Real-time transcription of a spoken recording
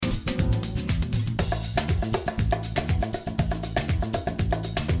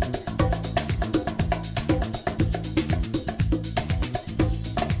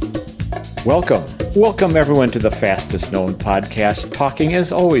Welcome everyone to the Fastest Known podcast, talking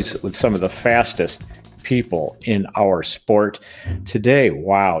as always with some of the fastest people in our sport. Today,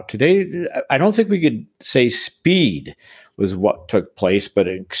 I don't think we could say speed was what took place, but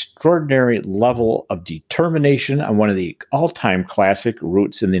an extraordinary level of determination on one of the all-time classic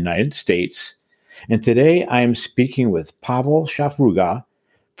routes in the United States. And today I am speaking with Pavel Shafruga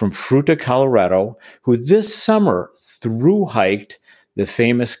from Fruita, Colorado, who this summer thru-hiked the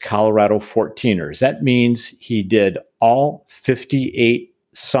famous Colorado 14ers. That means he did all 58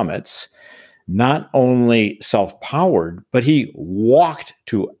 summits, not only self-powered, but he walked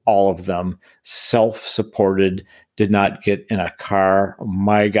to all of them, self-supported, did not get in a car.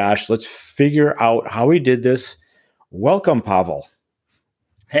 My gosh, let's figure out how he did this. Welcome, Pavel.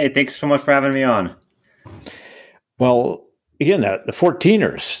 Hey, thanks so much for having me on. Well, again, the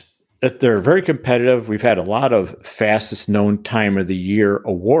 14ers, they're very competitive. We've had a lot of fastest known time of the year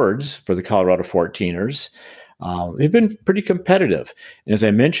awards for the Colorado 14ers. They've been pretty competitive. And as I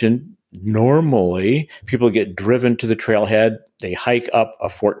mentioned, normally people get driven to the trailhead. They hike up a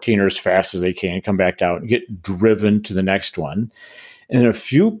 14er as fast as they can, come back down, and get driven to the next one. And a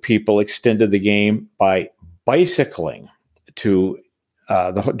few people extended the game by bicycling to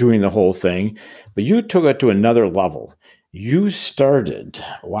doing the whole thing. But you took it to another level. You started,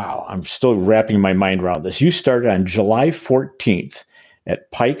 I'm still wrapping my mind around this. You started on July 14th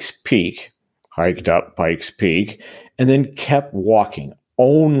at Pikes Peak, hiked up Pikes Peak, and then kept walking,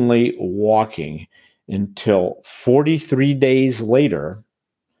 only walking until 43 days later,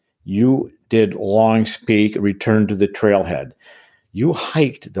 you did Longs Peak, returned to the trailhead. You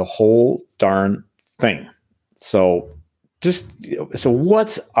hiked the whole darn thing. So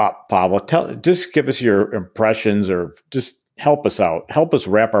what's up, Pavel? Just give us your impressions, or just help us out. Help us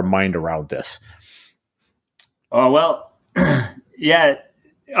wrap our mind around this. Oh, well, yeah.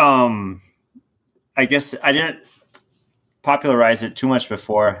 I guess I didn't popularize it too much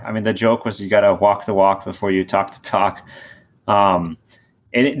before. I mean, the joke was you got to walk the walk before you talk the talk.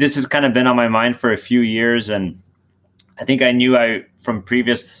 This has kind of been on my mind for a few years, and I think I knew from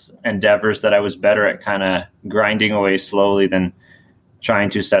previous endeavors that I was better at kind of grinding away slowly than trying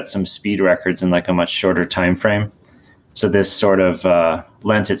to set some speed records in like a much shorter time frame. So this sort of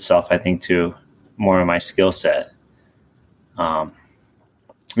lent itself, I think, to more of my skill set. And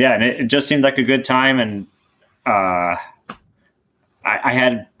it just seemed like a good time. And I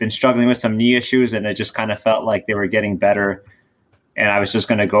had been struggling with some knee issues, and it just kind of felt like they were getting better. And I was just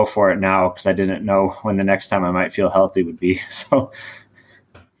going to go for it now because I didn't know when the next time I might feel healthy would be. So,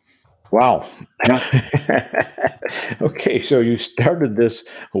 wow. Yeah. Okay, so you started this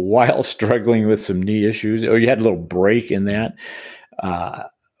while struggling with some knee issues, or you had a little break in that.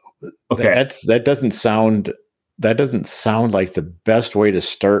 Okay, that doesn't sound like the best way to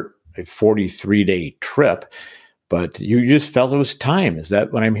start a 43-day trip. But you just felt it was time. Is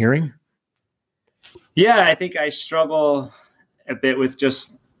that what I'm hearing? Yeah, I think I struggle a bit with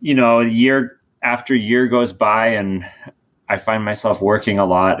just, year after year goes by and I find myself working a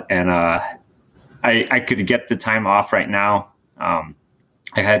lot, and I could get the time off right now. I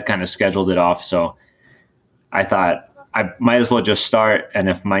had kind of scheduled it off, so I thought I might as well just start. And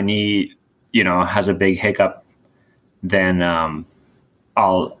if my knee, has a big hiccup, then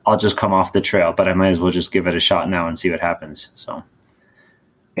I'll just come off the trail. But I might as well just give it a shot now and see what happens. So,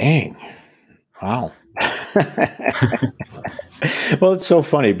 dang, wow. Well, it's so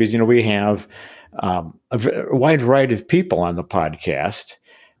funny because, we have a wide variety of people on the podcast.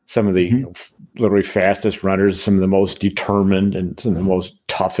 Some of the literally fastest runners, some of the most determined, and some of the most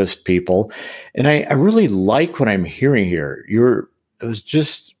toughest people. And I really like what I'm hearing here. It was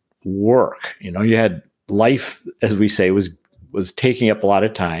just work. You had life, as we say, was taking up a lot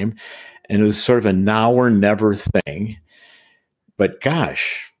of time, and it was sort of a now or never thing. But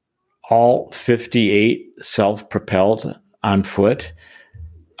gosh, all 58 self-propelled on foot.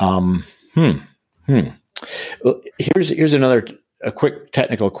 Here's a quick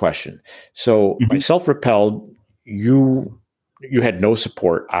technical question. So by self-propelled, you had no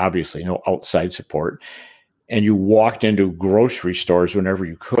support, obviously, no outside support, and you walked into grocery stores whenever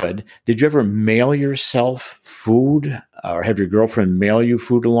you could. Did you ever mail yourself food, or have your girlfriend mail you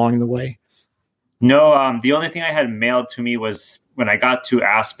food along the way? No, the only thing I had mailed to me was when I got to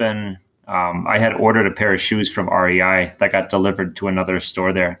Aspen. I had ordered a pair of shoes from REI that got delivered to another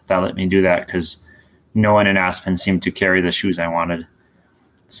store there that let me do that because no one in Aspen seemed to carry the shoes I wanted.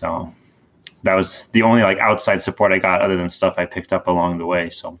 So that was the only outside support I got, other than stuff I picked up along the way.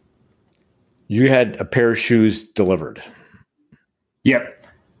 So you had a pair of shoes delivered. Yep.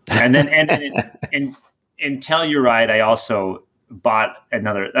 And then in Telluride, I also bought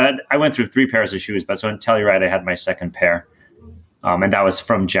another. I went through 3 pairs of shoes, but so in Telluride I had my second pair, and that was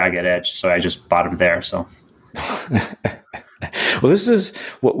from Jagged Edge. So I just bought them there. So. Well, this is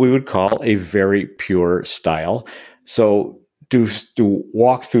what we would call a very pure style. So to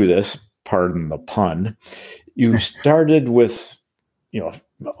walk through this, pardon the pun, you started with,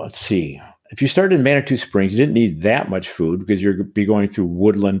 let's see. If you started in Manitou Springs, you didn't need that much food because you'd be going through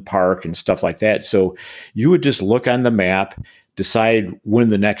Woodland Park and stuff like that. So you would just look on the map, decide when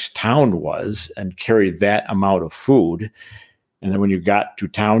the next town was, and carry that amount of food. And then when you got to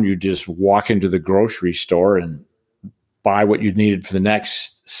town, you just walk into the grocery store and buy what you needed for the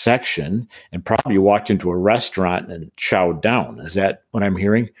next section. And probably you walked into a restaurant and chowed down. Is that what I'm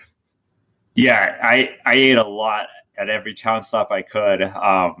hearing? Yeah, I ate a lot at every town stop I could.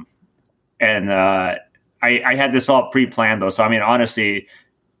 And I had this all pre-planned though. So, I mean, honestly,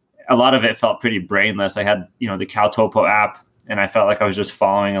 a lot of it felt pretty brainless. I had, the CalTopo app, and I felt like I was just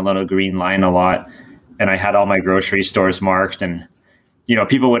following a little green line a lot. And I had all my grocery stores marked. And,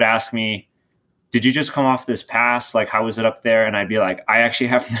 people would ask me, did you just come off this pass? Like, how was it up there? And I'd be like, I actually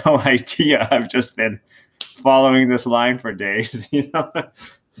have no idea. I've just been following this line for days,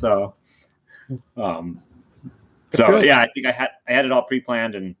 So, yeah, I think I had it all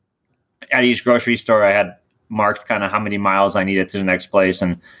pre-planned, and at each grocery store I had marked kind of how many miles I needed to the next place.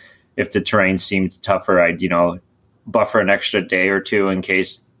 And if the terrain seemed tougher, I'd, buffer an extra day or two in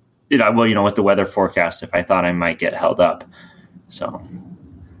case, with the weather forecast, if I thought I might get held up. So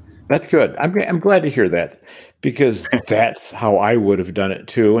that's good. I'm glad to hear that, because that's how I would have done it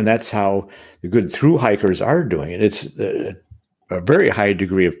too. And that's how the good thru hikers are doing it. It's a very high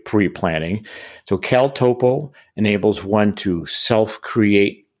degree of pre-planning. So CalTopo enables one to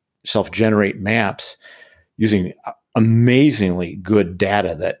self-generate maps using amazingly good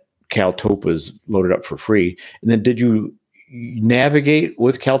data that CalTopo is loaded up for free. And then did you navigate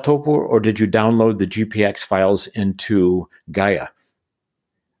with CalTopo, or did you download the GPX files into Gaia?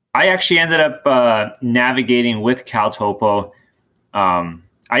 I actually ended up navigating with CalTopo. I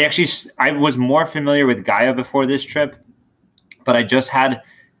was more familiar with Gaia before this trip, but I just had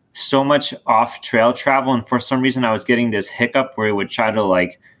so much off-trail travel, and for some reason I was getting this hiccup where it would try to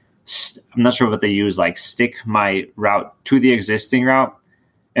I'm not sure what they use, stick my route to the existing route,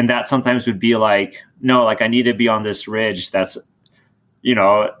 and that sometimes would be no, I need to be on this ridge that's,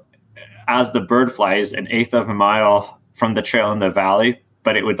 as the bird flies, 1/8 of a mile from the trail in the valley,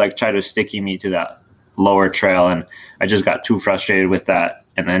 but it would try to sticky me to that lower trail, and I just got too frustrated with that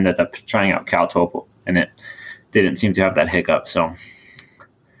and ended up trying out CalTopo, and it didn't seem to have that hiccup. So,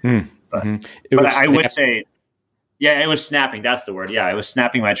 but I would say, yeah, it was snapping. That's the word. Yeah, it was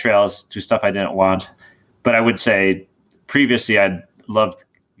snapping my trails to stuff I didn't want. But I would say previously I'd loved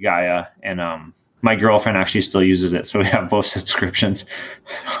Gaia, and my girlfriend actually still uses it, so we have both subscriptions.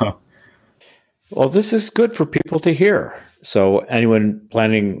 So, well, this is good for people to hear. So anyone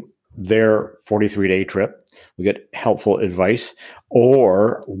planning their 43-day trip will get helpful advice,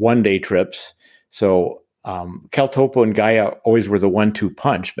 or one-day trips. So CalTopo and Gaia always were the 1-2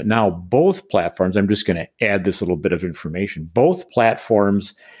 punch, but now both platforms, I'm just going to add this little bit of information. Both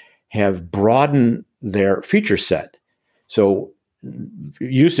platforms have broadened their feature set. So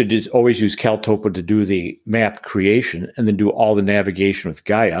usage is always use CalTopo to do the map creation and then do all the navigation with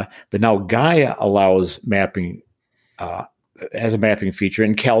Gaia. But now Gaia allows mapping as a mapping feature,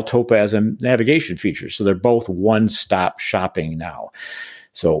 and CalTopo as a navigation feature. So they're both one-stop shopping now.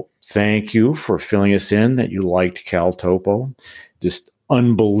 So thank you for filling us in that you liked CalTopo. Just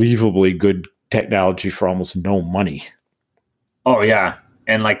unbelievably good technology for almost no money. Oh, yeah.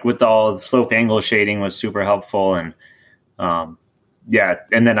 And with all the slope angle shading was super helpful. And yeah,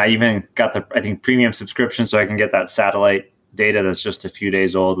 and then I even got the, I think, premium subscription so I can get that satellite data that's just a few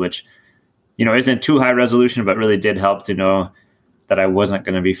days old, which, isn't too high resolution, but really did help to know that I wasn't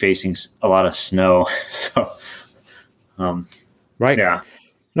going to be facing a lot of snow. So, right. Yeah.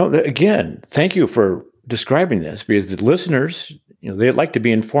 No, again, thank you for describing this, because the listeners, they like to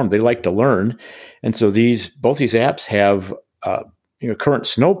be informed. They like to learn. And so both these apps have, current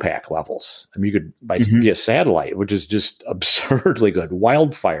snowpack levels. I mean, you could buy via satellite, which is just absurdly good.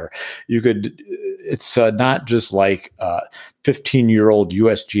 Wildfire. It's not just 15-year-old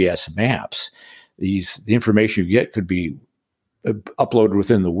USGS maps. The information you get could be uploaded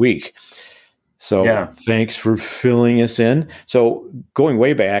within the week. So Thanks for filling us in. So going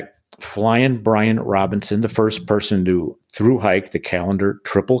way back, Flying Brian Robinson, the first person to thru hike the Calendar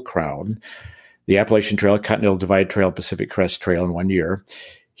Triple Crown, the Appalachian Trail, Continental Divide Trail, Pacific Crest Trail in 1 year.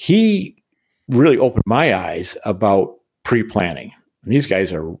 He really opened my eyes about pre-planning. And these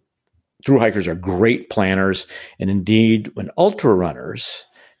guys are thru hikers are great planners. And indeed, when ultra runners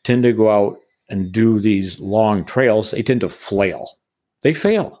tend to go out and do these long trails, they tend to flail. They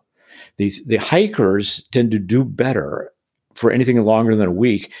fail. The hikers tend to do better for anything longer than a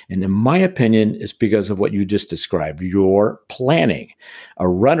week. And in my opinion, it's because of what you just described, your planning. A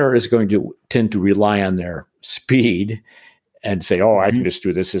runner is going to tend to rely on their speed and say, oh, I can just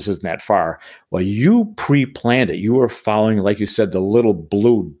do this. This isn't that far. Well, you pre-planned it. You were following, like you said, the little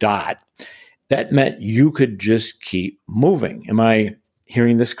blue dot. That meant you could just keep moving. Am I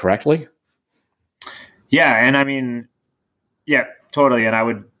hearing this correctly? Yeah. And I mean, yeah, totally. And I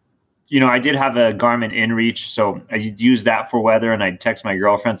would, I did have a Garmin InReach, so I'd use that for weather, and I'd text my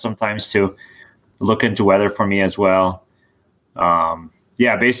girlfriend sometimes to look into weather for me as well.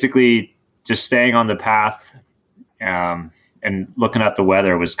 Basically just staying on the path and looking at the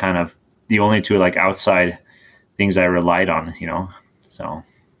weather was kind of the only two like outside things I relied on, so.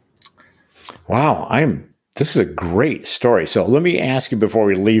 Wow. This is a great story. So let me ask you before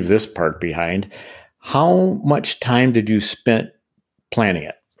we leave this part behind, how much time did you spend planning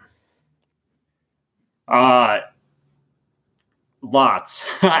it? Lots.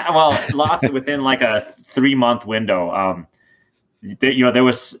 Lots within like a 3-month window. There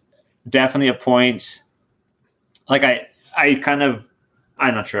was definitely a point, like I'm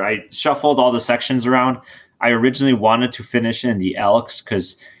not sure. I shuffled all the sections around. I originally wanted to finish in the Elks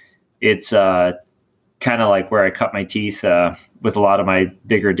because it's kind of like where I cut my teeth with a lot of my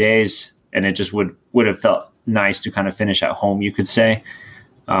bigger days, and it just would have felt nice to kind of finish at home, you could say.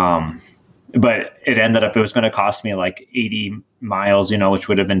 But it ended up, it was going to cost me like 80 miles, which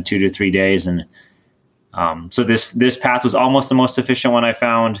would have been 2 to 3 days. And so this path was almost the most efficient one I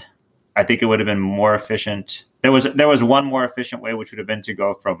found. I think it would have been more efficient. There was one more efficient way, which would have been to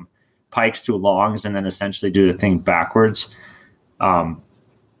go from Pikes to Longs and then essentially do the thing backwards.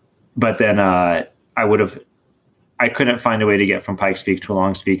 But then I couldn't find a way to get from Pikes Peak to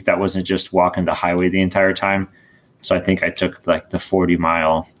Longs Peak that wasn't just walking the highway the entire time. So I think I took like the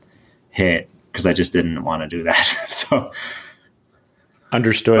 40-mile hit because I just didn't want to do that. So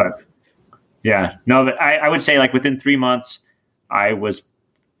understood. But, yeah, no, but I would say like within 3 months, I was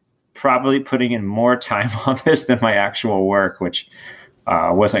probably putting in more time on this than my actual work, which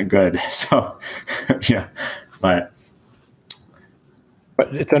wasn't good. So yeah, but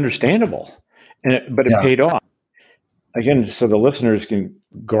it's understandable, but it paid off. Again, so the listeners can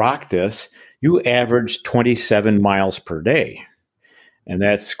grok this. You average 27 miles per day. And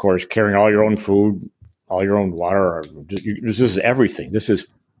that's, of course, carrying all your own food, all your own water. This is everything. This is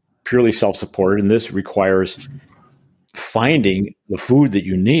purely self-supported, and this requires finding the food that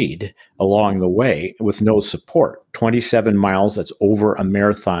you need along the way with no support. 27 miles, that's over a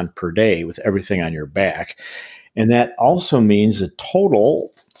marathon per day with everything on your back. And that also means a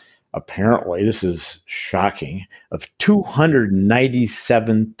total, apparently, this is shocking, of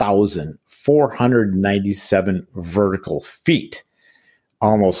 297,497 vertical feet.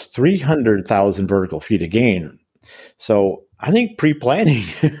 Almost 300,000 vertical feet again. So I think pre-planning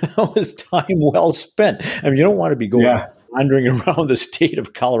was time well spent. I mean, you don't want to be wandering around the state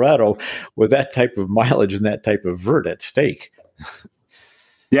of Colorado with that type of mileage and that type of vert at stake.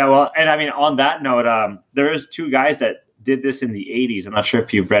 Yeah, well, and I mean, on that note, there is 2 guys that did this in the 80s. I'm not sure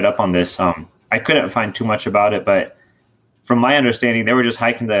if you've read up on this. I couldn't find too much about it, but from my understanding, they were just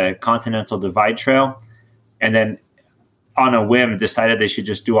hiking the Continental Divide Trail, and then on a whim decided they should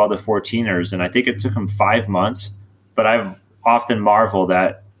just do all the 14ers. And I think it took them 5 months, but I've often marveled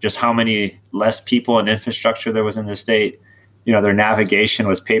at just how many less people and infrastructure there was in the state. Their navigation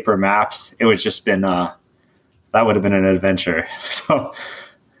was paper maps. It was just been, that would have been an adventure. So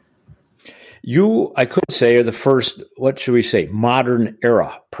I could say, are the first, what should we say, modern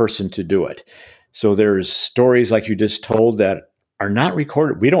era person to do it. So there's stories like you just told that are not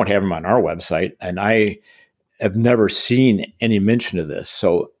recorded. We don't have them on our website. And I have never seen any mention of this.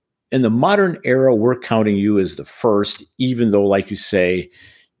 So in the modern era, we're counting you as the first, even though, like you say,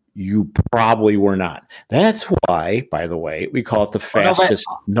 you probably were not. That's why, by the way, we call it the fastest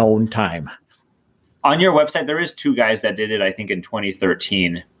known time. On your website, there is 2 guys that did it, I think, in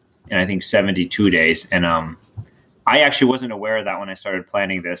 2013, and I think 72 days. And I actually wasn't aware of that when I started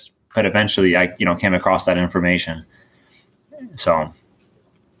planning this, but eventually I came across that information. So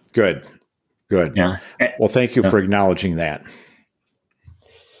good. Yeah. Well, thank you for acknowledging that.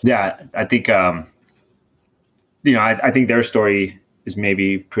 Yeah, I think I think their story is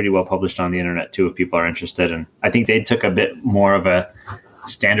maybe pretty well published on the internet too, if people are interested. And I think they took a bit more of a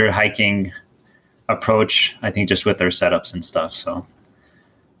standard hiking approach, I think, just with their setups and stuff. So,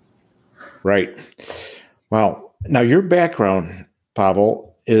 right. Well, now your background,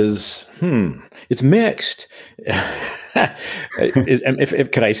 Pavel, it's mixed.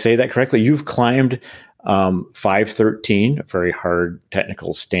 If could I say that correctly? You've climbed 513, a very hard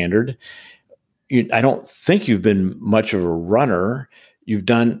technical standard. I don't think you've been much of a runner. You've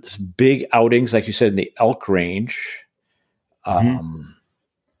done big outings, like you said, in the elk range.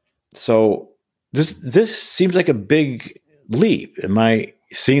 So this seems like a big leap. Am I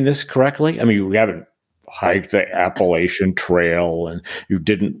seeing this correctly? I mean, we haven't hiked the Appalachian Trail, and you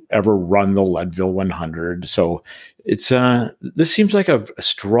didn't ever run the Leadville 100. So it's this seems like a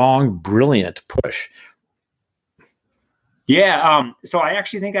strong, brilliant push. Yeah. So I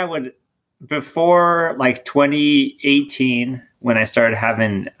actually think I would, before like 2018, when I started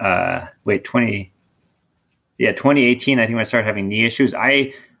having 2018, I think when I started having knee issues,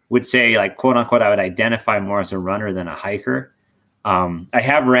 I would say, like, quote unquote, I would identify more as a runner than a hiker. I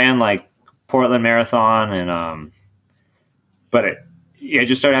have ran like Portland Marathon, and but I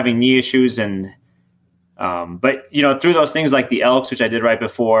just started having knee issues, and but through those things like the Elks, which I did right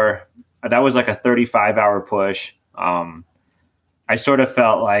before, that was like a 35-hour push. I sort of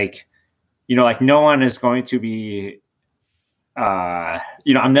felt like, like no one is going to be,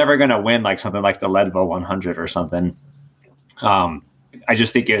 I'm never going to win like something like the Leadville 100 or something. I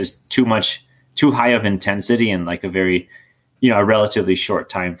just think it was too high of intensity in like a very, a relatively short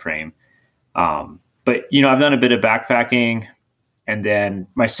time frame. But I've done a bit of backpacking, and then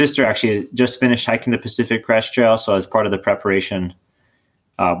my sister actually just finished hiking the Pacific Crest Trail. So as part of the preparation,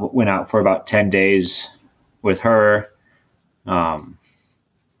 went out for about 10 days with her. I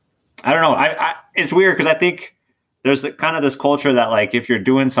don't know. It's weird because I think there's kind of this culture that, like, if you're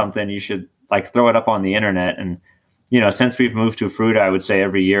doing something, you should like throw it up on the internet. And, since we've moved to Fruita, I would say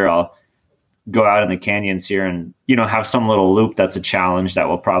every year I'll go out in the canyons here and, have some little loop that's a challenge that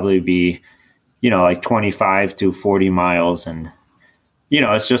will probably be, like 25 to 40 miles. And,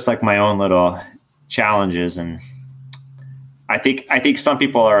 it's just like my own little challenges. And I think some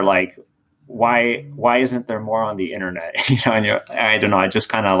people are like, why isn't there more on the internet? And I don't know. I just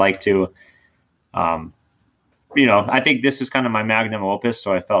kind of like to, I think this is kind of my magnum opus.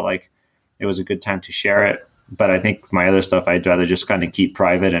 So I felt like it was a good time to share it. But I think my other stuff, I'd rather just kind of keep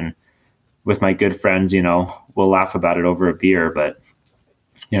private, and with my good friends, we'll laugh about it over a beer, but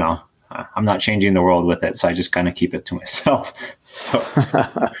I'm not changing the world with it. So I just kind of keep it to myself. So.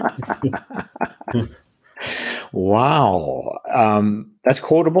 Wow. That's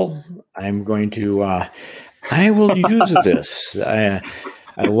quotable. I'm going to, I will use this. I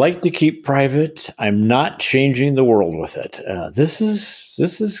like to keep private. I'm not changing the world with it. This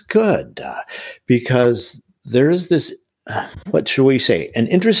is good because there is this, what should we say? An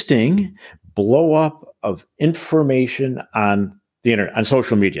interesting blow up of information on the internet, on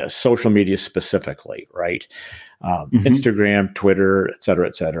social media specifically, right? Instagram, Twitter, et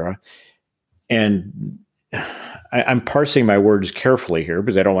cetera. And I'm parsing my words carefully here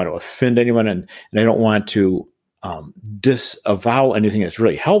because I don't want to offend anyone, and I don't want to disavow anything that's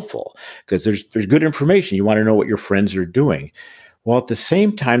really helpful, because there's good information. You want to know what your friends are doing. Well, at the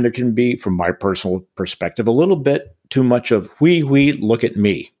same time, there can be, from my personal perspective, a little bit too much of we look at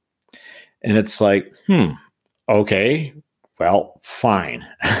me. And it's like, okay, well, fine.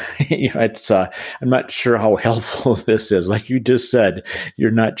 It's I'm not sure how helpful this is. Like you just said, you're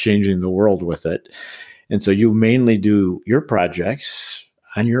not changing the world with it. And so you mainly do your projects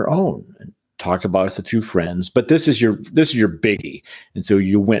on your own and talk about it with a few friends. But this is your biggie. And so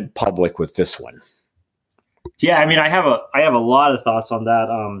you went public with this one. Yeah, I mean, I have a lot of thoughts on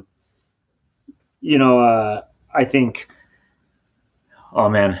that. I think, oh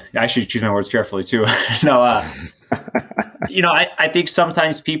man, I should choose my words carefully too. No, I think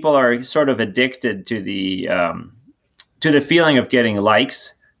sometimes people are sort of addicted to the feeling of getting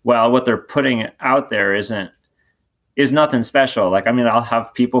likes, while what they're putting out there is nothing special. Like, I mean, I'll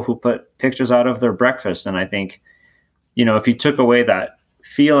have people who put pictures out of their breakfast, and I think, if you took away that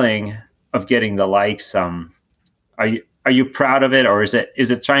feeling of getting the likes, are you proud of it, or is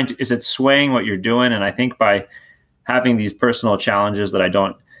it swaying what you're doing? And I think by having these personal challenges that I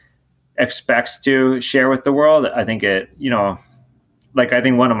don't expect to share with the world, I think it, I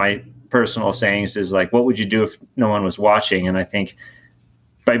think one of my personal sayings is like, what would you do if no one was watching? And I think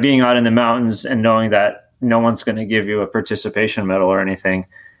by being out in the mountains and knowing that no one's going to give you a participation medal or anything,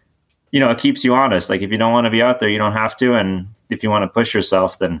 it keeps you honest. Like, if you don't want to be out there, you don't have to. And if you want to push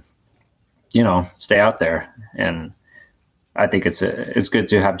yourself, then, stay out there. And I think it's good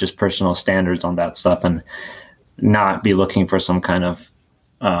to have just personal standards on that stuff and not be looking for some kind of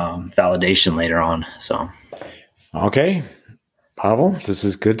validation later on. So, okay. Pavel, this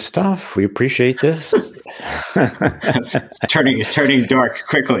is good stuff. We appreciate this. It's turning dark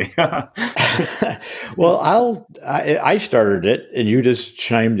quickly. Well, I started it, and you just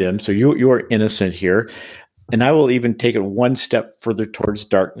chimed in, so you are innocent here, and I will even take it one step further towards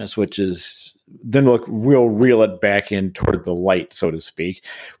darkness, which is then we'll reel it back in toward the light, so to speak,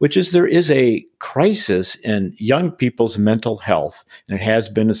 which is there is a crisis in young people's mental health, and it has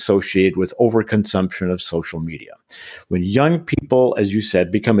been associated with overconsumption of social media. When young people, as you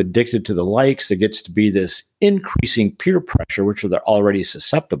said, become addicted to the likes, there gets to be this increasing peer pressure, which they're already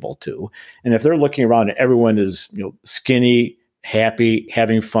susceptible to. And if they're looking around and everyone is, skinny, happy,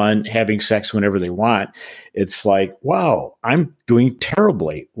 having fun, having sex whenever they want, it's like, wow, I'm doing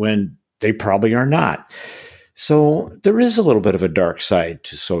terribly when they probably are not. So there is a little bit of a dark side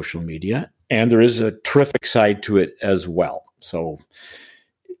to social media, and there is a terrific side to it as well. So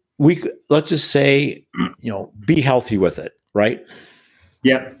let's just say, be healthy with it, right?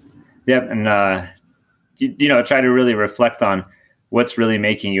 Yep. And, try to really reflect on what's really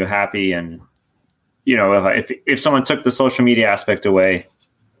making you happy. And, if someone took the social media aspect away,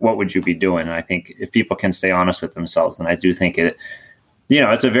 what would you be doing? And I think if people can stay honest with themselves, then I do think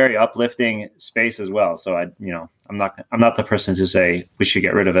it's a very uplifting space as well. So I'm not the person to say we should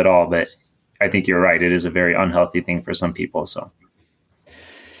get rid of it all, but I think you're right. It is a very unhealthy thing for some people. So.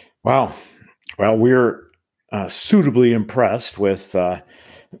 Wow. Well, we're suitably impressed with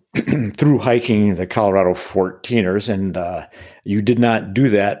through hiking the Colorado 14ers, and you did not do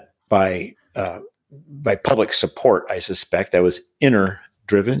that by public support. I suspect that was inner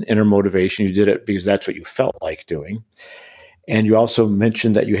motivation. You did it because that's what you felt like doing. And you also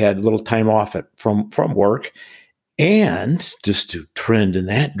mentioned that you had a little time off from work. And just to trend in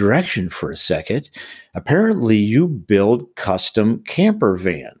that direction for a second, apparently you build custom camper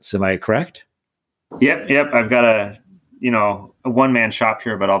vans. Am I correct? Yep. I've got a one-man shop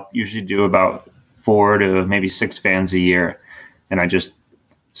here, but I'll usually do about 4 to maybe 6 vans a year. And I just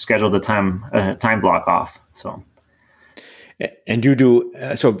schedule the time block off. So. And you do,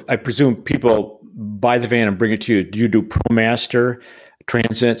 so I presume people buy the van and bring it to you. Do you do ProMaster,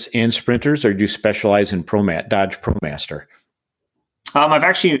 Transits, and Sprinters, or do you specialize in Dodge ProMaster?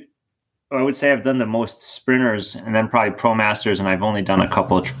 I would say I've done the most Sprinters and then probably ProMasters, and I've only done a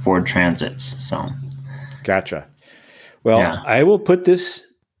couple of Ford Transits. So, gotcha. Well, yeah. I will put this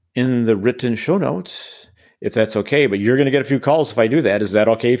in the written show notes if that's okay, but you're going to get a few calls if I do that. Is that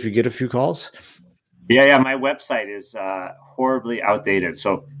okay if you get a few calls? Yeah. My website is horribly outdated,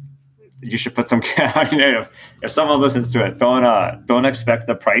 so you should put some. If someone listens to it, don't expect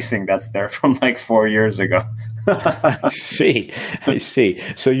the pricing that's there from like 4 years ago. I see.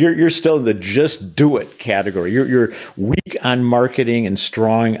 So you're still in the just do it category. You're weak on marketing and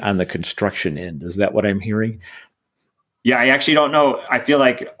strong on the construction end. Is that what I'm hearing? Yeah, I actually don't know. I feel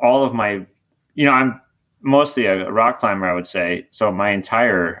like all of my, I'm mostly a rock climber, I would say. So my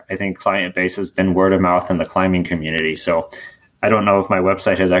entire, I think, client base has been word of mouth in the climbing community. So I don't know if my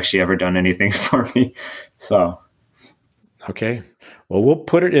website has actually ever done anything for me. So. Okay. Well, we'll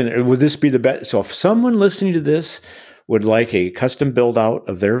put it in. Would this be the best? So if someone listening to this would like a custom build out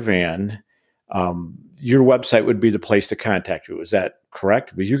of their van, your website would be the place to contact you. Is that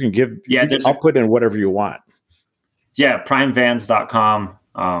correct? Because you can give, I'll put in whatever you want. Yeah. primevans.com.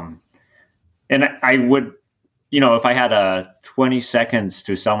 And I would, if I had 20 seconds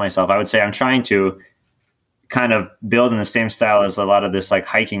to sell myself, I would say I'm trying to kind of build in the same style as a lot of this like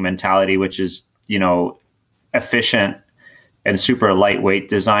hiking mentality, which is, efficient and super lightweight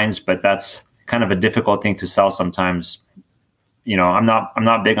designs, but that's kind of a difficult thing to sell sometimes. I'm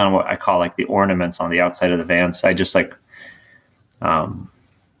not big on what I call like the ornaments on the outside of the vans. I just like,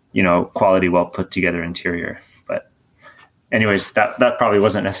 quality, well put together interior. But anyways, that probably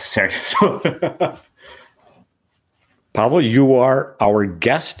wasn't necessary. So. Pavel, you are our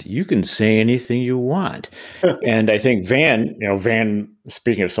guest. You can say anything you want. And I think van,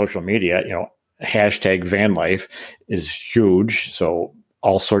 speaking of social media, hashtag van life is huge. So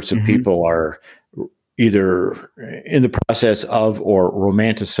all sorts of people are either in the process of or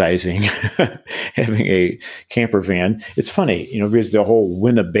romanticizing having a camper van. It's funny, because the whole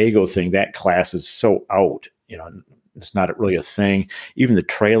Winnebago thing, that class is so out, it's not really a thing. Even the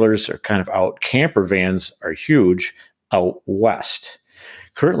trailers are kind of out. Camper vans are huge out west.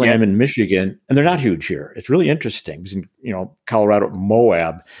 Currently, I'm in Michigan, and they're not huge here. It's really interesting because in Colorado,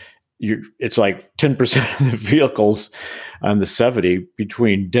 Moab, it's like 10% of the vehicles on the 70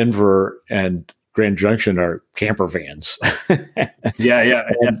 between Denver and Grand Junction are camper vans. Yeah,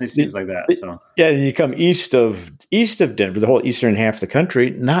 it definitely seems like that. So. Yeah, and you come east of Denver, the whole eastern half of the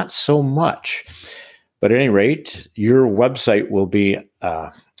country, not so much. But at any rate, your website will be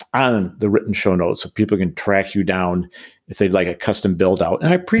on the written show notes so people can track you down if they'd like a custom build out.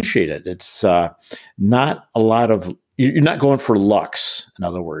 And I appreciate it. It's not a lot of, you're not going for lux. In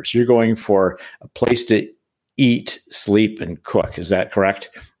other words, you're going for a place to eat, sleep, and cook. Is that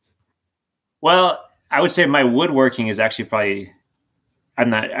correct? Well, I would say my woodworking is actually probably,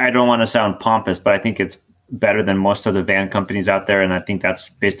 I don't want to sound pompous, but I think it's better than most of the van companies out there. And I think that's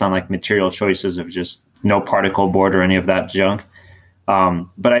based on like material choices of just no particle board or any of that junk.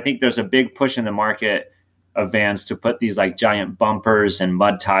 But I think there's a big push in the market of vans to put these like giant bumpers and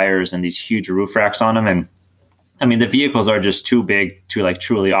mud tires and these huge roof racks on them. And I mean, the vehicles are just too big to like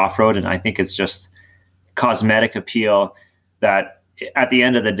truly off-road. And I think it's just cosmetic appeal that at the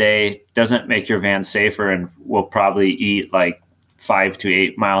end of the day doesn't make your van safer and will probably eat like 5 to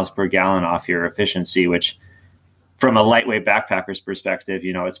 8 miles per gallon off your efficiency, which from a lightweight backpacker's perspective,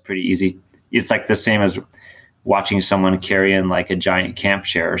 it's pretty easy. It's like the same as watching someone carrying like a giant camp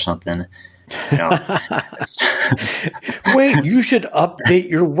chair or something. Wait, you should update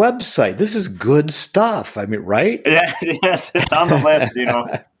your website. This is good stuff. I mean, right? Yes, it's on the list.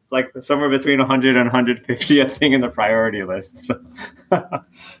 It's like somewhere between 100 and 150, I think, in the priority list. So.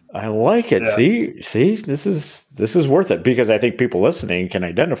 I like it. Yeah. See, this is worth it because I think people listening can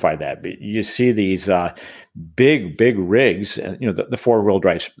identify that. You see these big rigs, and the 4-wheel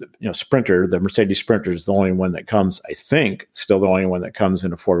drive, Sprinter, the Mercedes Sprinter is the only one that comes. I think still the only one that comes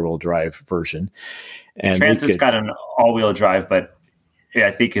in a 4-wheel drive version. And Transit's got an all-wheel drive, but yeah,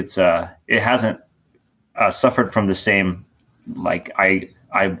 I think it hasn't suffered from the same like eye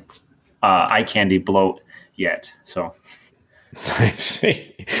candy bloat yet. So. I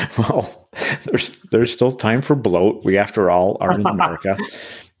see. Well, there's still time for bloat. We, after all, are in America.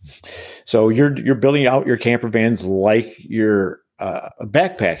 So you're building out your camper vans like your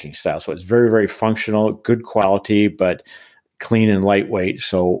backpacking style. So it's very, very functional, good quality, but clean and lightweight.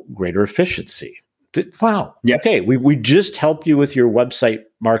 So greater efficiency. Wow. Yep. Okay. We just helped you with your website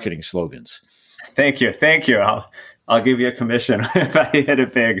marketing slogans. Thank you. I'll give you a commission if I hit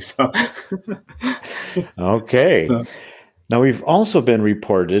it big. So. Okay. Now, we've also been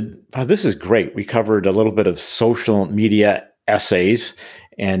reported, this is great. We covered a little bit of social media essays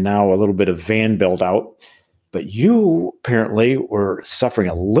and now a little bit of van build out. But you apparently were suffering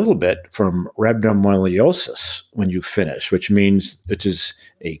a little bit from rhabdomyolysis when you finished, which is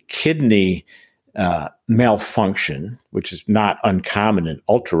a kidney malfunction, which is not uncommon in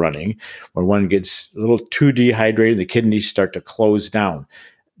ultra running, where one gets a little too dehydrated, the kidneys start to close down.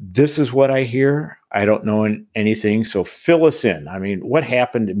 This is what I hear. I don't know anything. So fill us in. I mean, what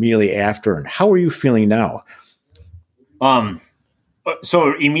happened immediately after and how are you feeling now?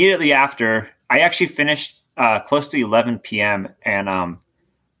 So immediately after, I actually finished close to 11 p.m. And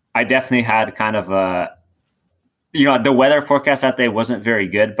I definitely had kind of the weather forecast that day wasn't very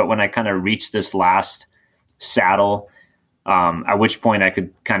good. But when I kind of reached this last saddle, at which point I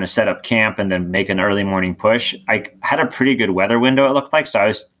could kind of set up camp and then make an early morning push, I had a pretty good weather window, it looked like. So I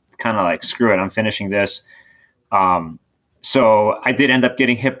was kind of like, screw it, I'm finishing this. So I did end up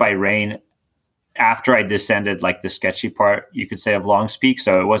getting hit by rain after I descended like the sketchy part, you could say, of Longs Peak.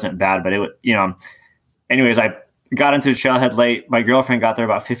 So it wasn't bad, but anyways, I got into the trailhead late. My girlfriend got there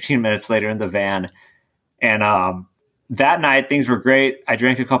about 15 minutes later in the van. And that night things were great. I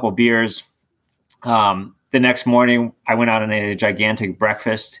drank a couple beers. The next morning I went out and ate a gigantic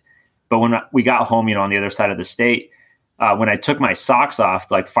breakfast. But when we got home, on the other side of the state, when I took my socks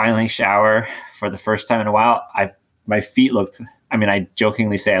off, like finally shower for the first time in a while, my feet looked, I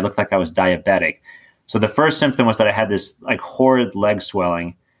jokingly say I looked like I was diabetic. So the first symptom was that I had this like horrid leg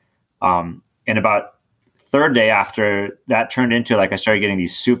swelling. And about third day after, that turned into like I started getting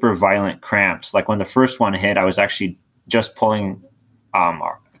these super violent cramps. Like when the first one hit, I was actually just pulling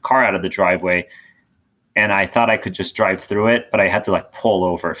our car out of the driveway. And I thought I could just drive through it, but I had to like pull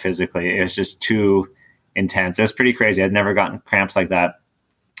over physically. It was just too intense. It was pretty crazy. I'd never gotten cramps like that.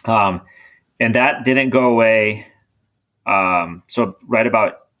 And that didn't go away. So right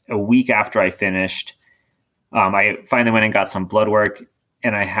about a week after I finished, I finally went and got some blood work,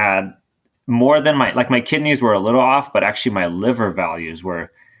 and I had more than my kidneys were a little off, but actually my liver values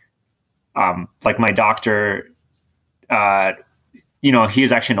were, like my doctor,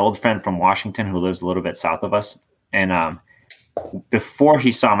 he's actually an old friend from Washington who lives a little bit south of us. And before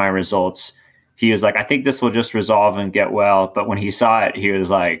he saw my results, he was like, I think this will just resolve and get well. But when he saw it, he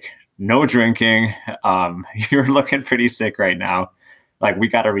was like, no drinking. You're looking pretty sick right now. Like, we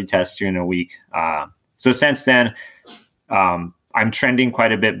got to retest you in a week. So since then, I'm trending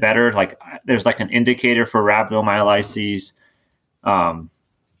quite a bit better. Like, there's like an indicator for rhabdomyolyses.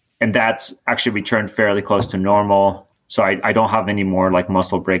 and that's actually returned fairly close to normal. So I don't have any more like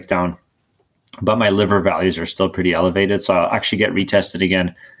muscle breakdown, but my liver values are still pretty elevated. So I'll actually get retested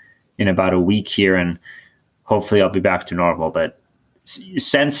again in about a week here, and hopefully I'll be back to normal. But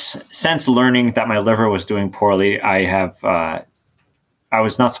since learning that my liver was doing poorly, I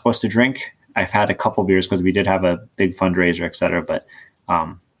was not supposed to drink. I've had a couple beers because we did have a big fundraiser, et cetera. But,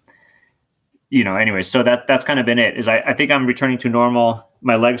 anyway, so that's kind of been it. I think I'm returning to normal.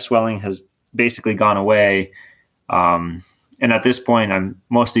 My leg swelling has basically gone away. And at this point, I'm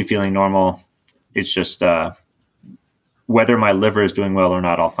mostly feeling normal. It's just whether my liver is doing well or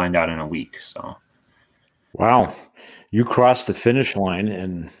not, I'll find out in a week. So, wow, you crossed the finish line,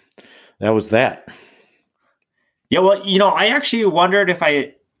 and that was that. Yeah, well, I actually wondered if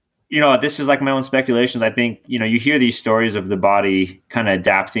this is like my own speculations. I think, you hear these stories of the body kind of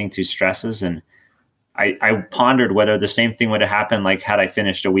adapting to stresses. And I pondered whether the same thing would have happened, like had I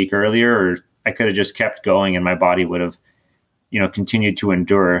finished a week earlier, or I could have just kept going and my body would have, continued to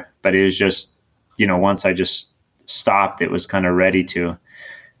endure. But it was just, once I just stopped, it was kind of ready to,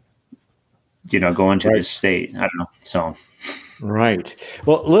 go into this state. I don't know. So. Right.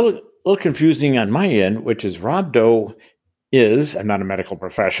 Well, a little confusing on my end, which is rhabdo is, I'm not a medical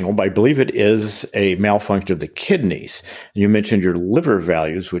professional, but I believe it is a malfunction of the kidneys. And you mentioned your liver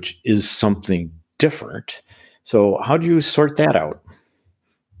values, which is something different. So how do you sort that out?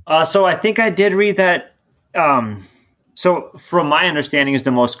 So I think I did read that. So from my understanding is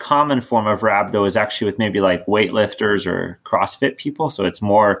the most common form of rhabdo is actually with maybe like weightlifters or CrossFit people. So it's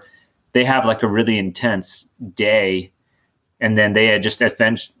more, they have like a really intense day, and then they just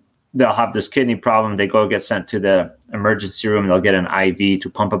eventually, they'll have this kidney problem. They go get sent to the emergency room. They'll get an IV to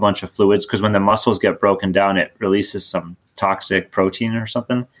pump a bunch of fluids, because when the muscles get broken down, it releases some toxic protein or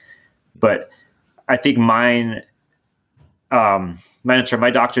something. But I think my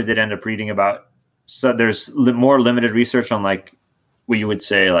doctor did end up reading about, so there's more limited research on like what you would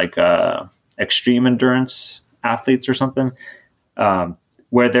say like extreme endurance athletes or something,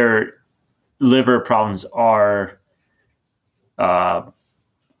 where their liver problems are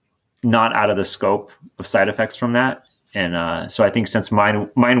not out of the scope of side effects from that. And so I think since mine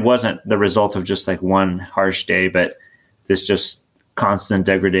wasn't the result of just like one harsh day, but this just constant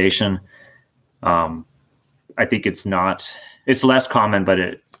degradation, I think it's less common, but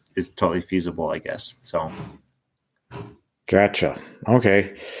it is totally feasible, I guess. So. Gotcha.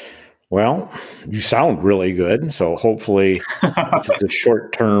 Okay. Well, you sound really good. So hopefully this is a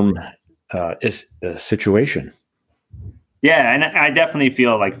short-term situation. Yeah, and I definitely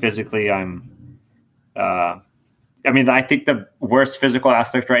feel like physically I think the worst physical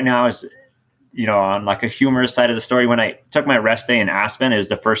aspect right now is, on like a humorous side of the story, when I took my rest day in Aspen, it was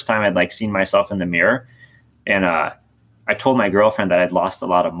the first time I'd like seen myself in the mirror. And I told my girlfriend that I'd lost a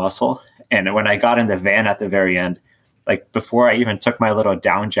lot of muscle. And when I got in the van at the very end, like before I even took my little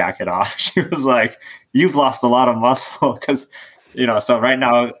down jacket off, she was like, "You've lost a lot of muscle." Because, so right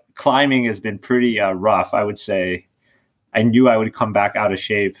now climbing has been pretty rough, I would say. I knew I would come back out of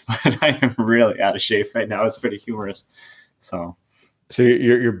shape, but I am really out of shape right now. It's pretty humorous. So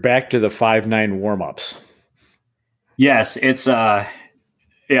you're back to the 5-9 warm-ups. Yes, it's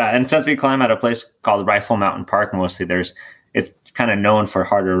and since we climb at a place called Rifle Mountain Park, mostly it's kind of known for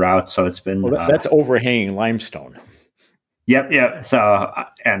harder routes. So it's been that's overhanging limestone. Yep. So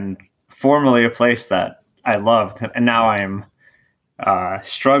and formerly a place that I loved, and now I am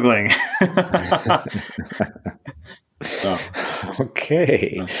struggling. So.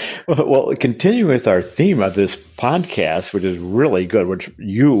 Okay. Well, continue with our theme of this podcast, which is really good, which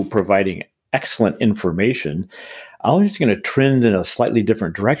you providing excellent information. I'm just going to trend in a slightly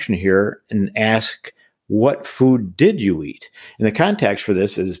different direction here and ask, what food did you eat? And the context for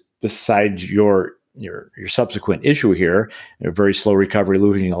this is, besides your subsequent issue here, a very slow recovery,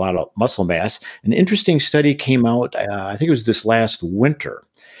 losing a lot of muscle mass, an interesting study came out, I think it was this last winter,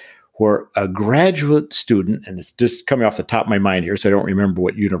 where a graduate student, and it's just coming off the top of my mind here, so I don't remember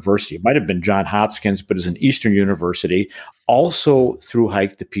what university, it might have been Johns Hopkins, but it's an Eastern university, also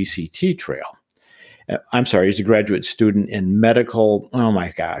thru-hiked the PCT trail. I'm sorry, he's a graduate student in medical,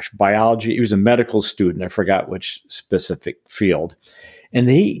 biology. He was a medical student. I forgot which specific field. And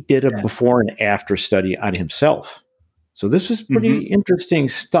they did a before and after study on himself. So this is pretty interesting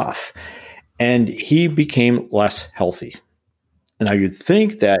stuff. And he became less healthy. And now you'd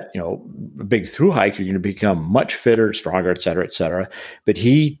think that, a big through hike, you're going to become much fitter, stronger, et cetera, et cetera. But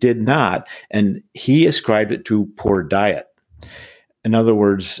he did not. And he ascribed it to poor diet. In other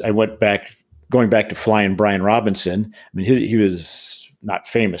words, going back to Flying Brian Robinson. I mean, he was not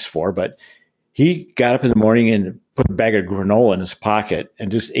famous for, but he got up in the morning and put a bag of granola in his pocket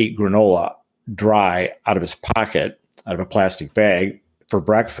and just ate granola dry out of his pocket, out of a plastic bag for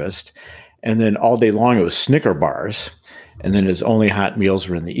breakfast. And then all day long it was Snicker bars. And then his only hot meals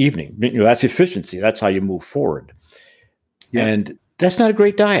were in the evening. That's efficiency. That's how you move forward. Yep. And that's not a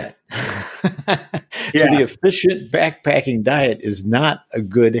great diet. So the efficient backpacking diet is not a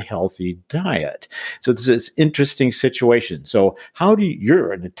good, healthy diet. So this is an interesting situation. So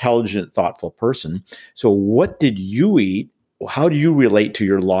you're an intelligent, thoughtful person. So what did you eat? How do you relate to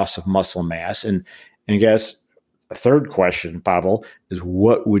your loss of muscle mass? And I guess a third question, Pavel, is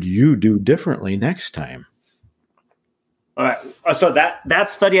what would you do differently next time? All right. So that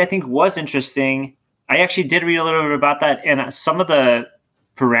study I think was interesting. I actually did read a little bit about that, and some of the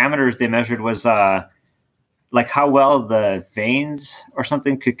parameters they measured was like how well the veins or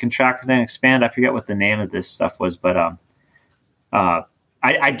something could contract and expand. I forget what the name of this stuff was, but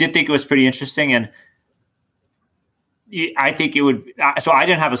I did think it was pretty interesting, and I think it would. So I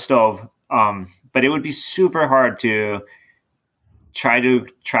didn't have a stove, but it would be super hard to try to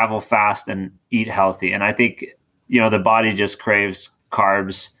travel fast and eat healthy, and I think the body just craves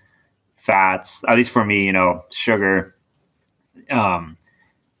carbs, fats, at least for me, sugar.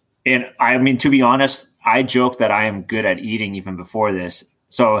 And I mean, to be honest, I joke that I am good at eating even before this.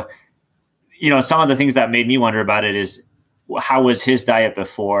 So, some of the things that made me wonder about it is how was his diet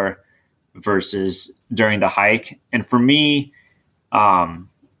before versus during the hike? And for me, I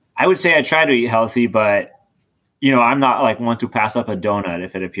would say I try to eat healthy, but, I'm not like one to pass up a donut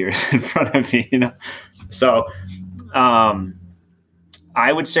if it appears in front of me, So,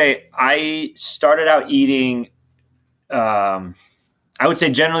 I would say I started out eating, I would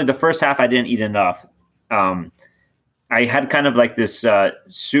say generally the first half I didn't eat enough. I had kind of like this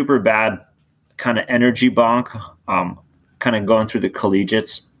super bad kind of energy bonk, kind of going through the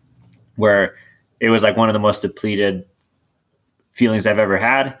collegiates where it was like one of the most depleted feelings I've ever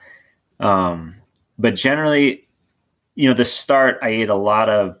had. But generally, the start, I ate a lot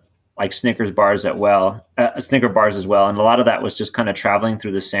of like Snicker bars as well. And a lot of that was just kind of traveling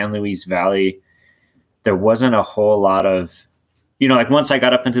through the San Luis Valley. There wasn't a whole lot of, like once I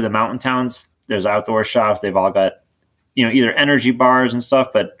got up into the mountain towns, there's outdoor shops. They've all got, either energy bars and stuff.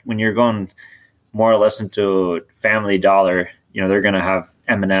 But when you're going more or less into Family Dollar, they're going to have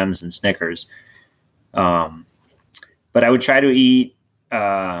M&Ms and Snickers. But I would try to eat,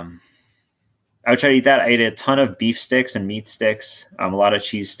 that. I ate a ton of beef sticks and meat sticks, a lot of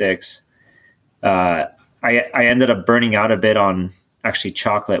cheese sticks. I ended up burning out a bit on actually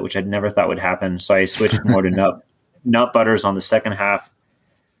chocolate, which I'd never thought would happen. So I switched more to nut butters on the second half.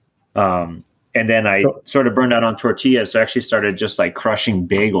 And then I sort of burned out on tortillas. So I actually started just like crushing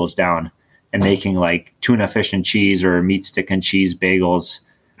bagels down and making like tuna fish and cheese or meat stick and cheese bagels.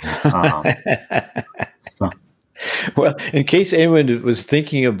 Well, in case anyone was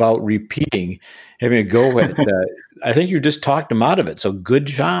thinking about repeating, having a go at, I think you just talked them out of it. So good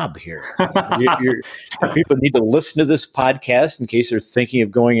job here. People need to listen to this podcast in case they're thinking of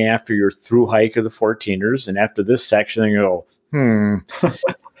going after your through hike of the 14ers. And after this section, they go,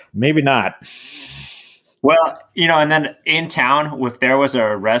 maybe not. Well, and then in town, if there was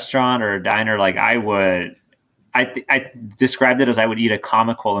a restaurant or a diner, like I described it as I would eat a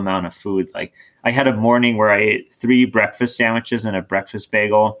comical amount of food. Like I had a morning where I ate 3 breakfast sandwiches and a breakfast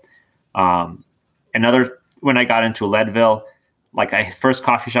bagel. When I got into Leadville, like first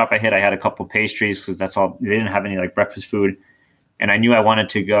coffee shop I hit, I had a couple pastries because that's all. They didn't have any like breakfast food. And I knew I wanted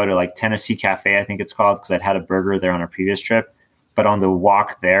to go to like Tennessee Cafe, I think it's called, because I'd had a burger there on a previous trip. But on the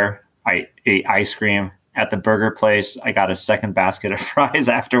walk there, I ate ice cream at the burger place. I got a second basket of fries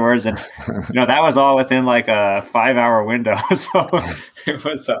afterwards. And, that was all within like a 5-hour window. So it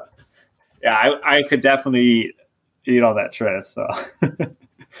was, I could definitely eat on that trip. So.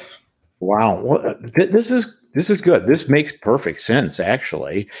 Wow. Well, this is good. This makes perfect sense,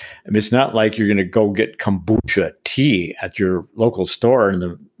 actually. I mean, it's not like you're going to go get kombucha tea at your local store in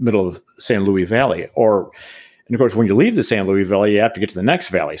the middle of San Luis Valley. And of course, when you leave the San Luis Valley, you have to get to the next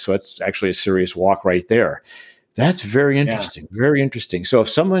valley. So it's actually a serious walk right there. That's very interesting. Yeah. Very interesting. So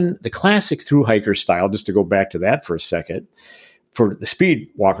if the classic through hiker style, just to go back to that for a second, for the speed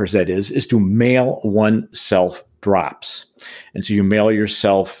walkers, that is to mail oneself drops. And so you mail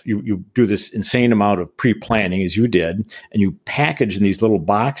yourself, you do this insane amount of pre-planning as you did, and you package in these little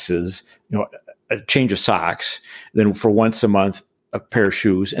boxes, a change of socks, then for once a month, a pair of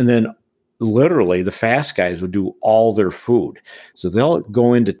shoes, and then literally the fast guys will do all their food. So they'll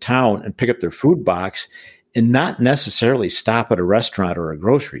go into town and pick up their food box and not necessarily stop at a restaurant or a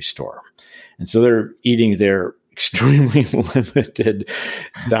grocery store. And so they're eating their extremely limited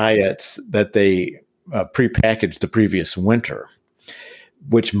diets that they prepackaged the previous winter,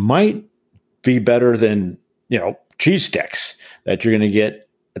 which might be better than, cheese sticks that you're going to get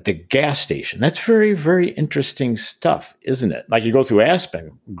at the gas station. That's very, very interesting stuff, isn't it? Like you go through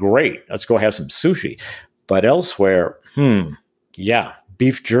Aspen, great. Let's go have some sushi. But elsewhere, yeah,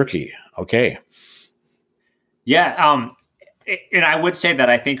 beef jerky. Okay. Yeah. And I would say that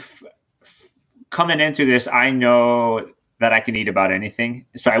I think coming into this, I know that I can eat about anything.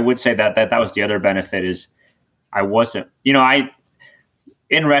 So I would say that was the other benefit is I wasn't,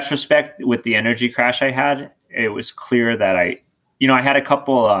 in retrospect with the energy crash I had, it was clear that I had a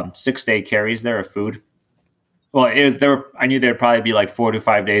couple 6-day carries there of food. Well, I knew there'd probably be like 4 to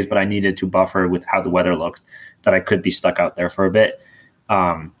 5 days, but I needed to buffer with how the weather looked, that I could be stuck out there for a bit.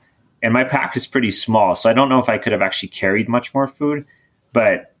 And my pack is pretty small, so I don't know if I could have actually carried much more food,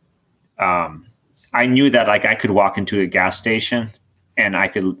 but I knew that like I could walk into a gas station and I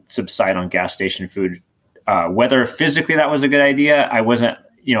could subside on gas station food. Whether physically that was a good idea, I wasn't,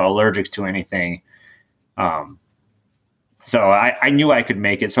 allergic to anything. So I knew I could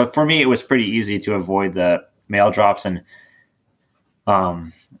make it. So for me, it was pretty easy to avoid the mail drops. And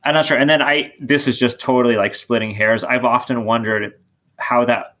I'm not sure. And then this is just totally like splitting hairs. I've often wondered how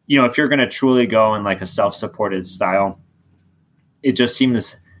that, if you're going to truly go in like a self-supported style, it just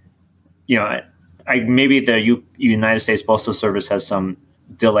seems, maybe the United States Postal Service has some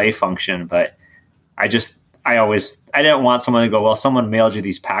delay function, but I didn't want someone to go, well, someone mailed you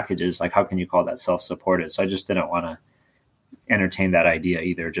these packages. Like, how can you call that self-supported? So I just didn't want to entertain that idea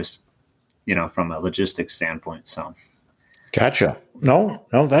either, just, from a logistics standpoint. So. Gotcha. No,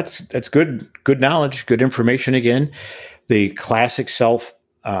 that's good knowledge, good information. Again, the classic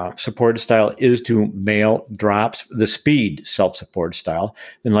self-supported style is to mail drops, the speed self-supported style.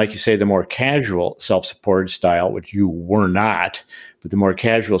 Then, like you say, the more casual self-supported style, which you were not, but the more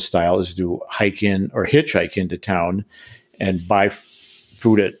casual style is to hike in or hitchhike into town and buy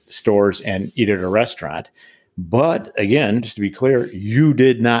food at stores and eat at a restaurant. But again, just to be clear, you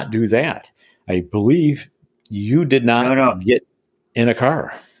did not do that. I believe you did not get in a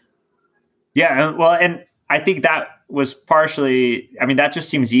car. Yeah, well, and I think that was partially, that just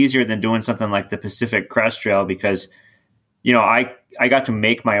seems easier than doing something like the Pacific Crest Trail because, I got to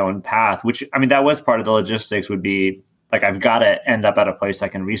make my own path, which, that was part of the logistics would be like, I've got to end up at a place I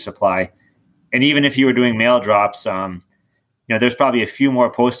can resupply. And even if you were doing mail drops, there's probably a few more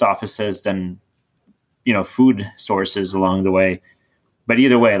post offices than, food sources along the way. But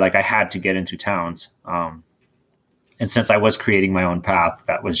either way, like I had to get into towns. And since I was creating my own path,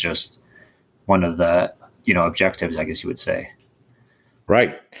 that was just one of the, objectives, I guess you would say.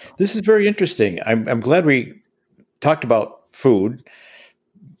 Right. This is very interesting. I'm glad we talked about food,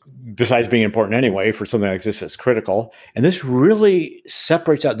 besides being important anyway, for something like this that's critical. And this really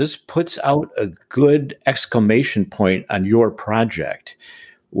separates out, this puts out a good exclamation point on your project,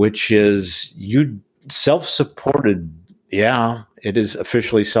 which is you self-supported. Yeah, it is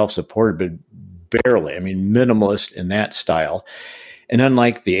officially self-supported, but barely. Minimalist in that style. And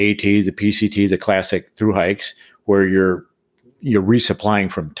unlike the AT, the PCT, the classic through hikes, where you're resupplying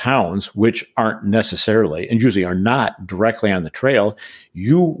from towns, which aren't necessarily and usually are not directly on the trail,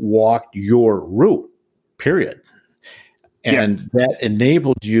 you walked your route, period. And that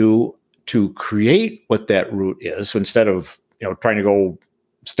enabled you to create what that route is. So instead of, trying to go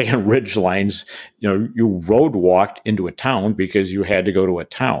stay on ridge lines, you road walked into a town because you had to go to a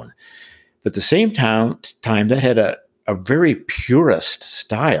town. But at the same time, that had a very purist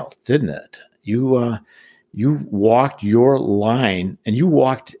style, didn't it? You walked your line and you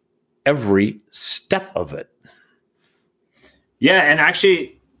walked every step of it. Yeah. And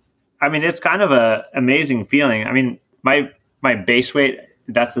actually, it's kind of a amazing feeling. My base weight,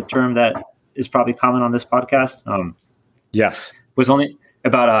 that's the term that is probably common on this podcast. Yes. Was only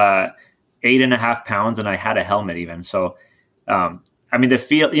about 8.5 pounds and I had a helmet even. So, the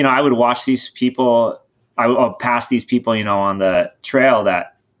feel, I would watch these people, I would pass these people, on the trail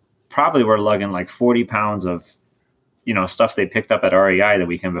that probably were lugging like 40 pounds of, stuff they picked up at REI the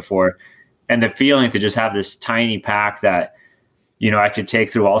weekend before. And the feeling to just have this tiny pack that, I could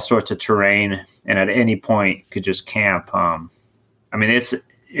take through all sorts of terrain and at any point could just camp.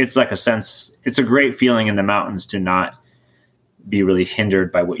 It's like a sense, it's a great feeling in the mountains to not be really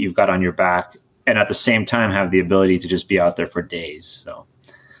hindered by what you've got on your back. And at the same time, have the ability to just be out there for days. So,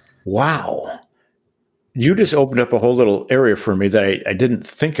 wow. You just opened up a whole little area for me that I didn't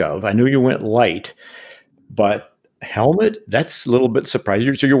think of. I knew you went light, but helmet, that's a little bit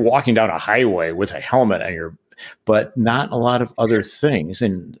surprising. So you're walking down a highway with a helmet on but not a lot of other things.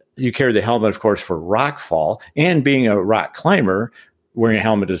 And you carry the helmet, of course, for rock fall. And being a rock climber, wearing a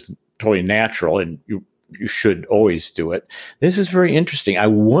helmet is totally natural, and you should always do it. This is very interesting. I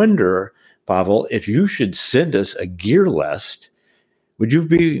wonder, Pavel, if you should send us a gear list. Would you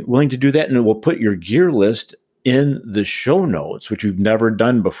be willing to do that? And we'll put your gear list in the show notes, which you've never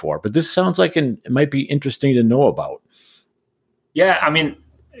done before. But this sounds like it might be interesting to know about. Yeah, I mean,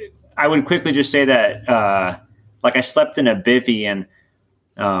 I would quickly just say that, like, I slept in a bivvy, and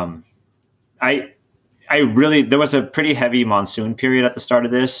there was a pretty heavy monsoon period at the start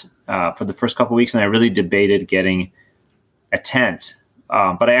of this for the first couple of weeks, and I really debated getting a tent.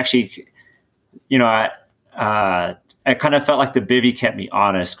 But I actually, I kind of felt like the bivvy kept me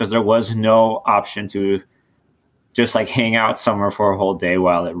honest, because there was no option to just like hang out somewhere for a whole day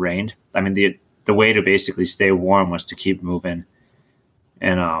while it rained. I mean, the way to basically stay warm was to keep moving.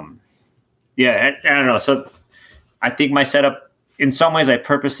 And I don't know. So I think my setup, in some ways, I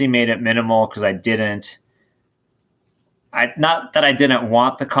purposely made it minimal because not that I didn't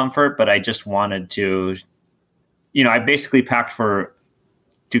want the comfort, but I just wanted to, I basically packed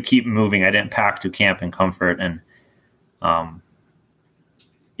to keep moving. I didn't pack to camp in comfort. And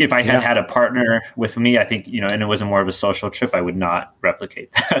if I had a partner with me, I think, and it was more of a social trip, I would not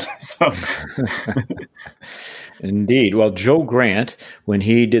replicate that. So. Indeed. Well, Joe Grant, when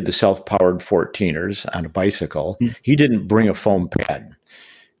he did the self-powered 14ers on a bicycle, he didn't bring a foam pad.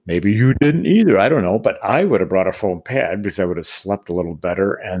 Maybe you didn't either. I don't know. But I would have brought a foam pad because I would have slept a little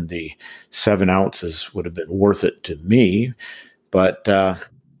better, and the 7 ounces would have been worth it to me. But a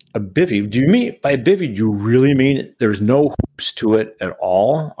bivvy, by bivvy, do you really mean there's no hoops to it at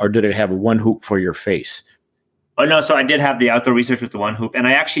all? Or did it have one hoop for your face? Oh, no. So I did have the outdoor research with the one hoop, and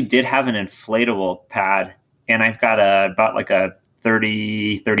I actually did have an inflatable pad. And I've got about like a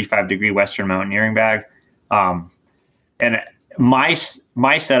 30, 35 degree Western mountaineering bag. And my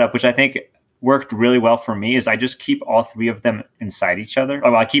setup, which I think worked really well for me, is I just keep all 3 of them inside each other.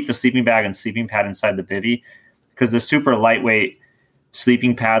 I keep the sleeping bag and sleeping pad inside the bivvy, because the super lightweight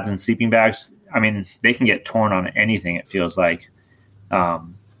sleeping pads and sleeping bags, I mean, they can get torn on anything, it feels like. Was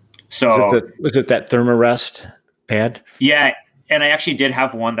it that Thermarest pad? Yeah. And I actually did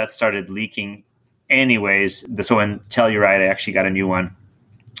have one that started leaking anyways. So in Telluride, I actually got a new one.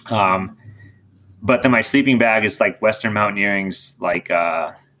 But then my sleeping bag is like Western Mountaineering's like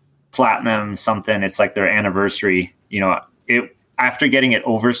platinum something. It's like their anniversary. After getting it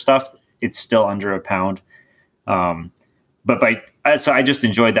overstuffed, it's still under a pound. So I just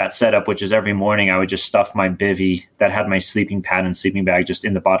enjoyed that setup, which is every morning I would just stuff my bivvy that had my sleeping pad and sleeping bag just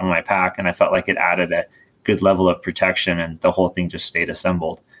in the bottom of my pack, and I felt like it added a good level of protection, and the whole thing just stayed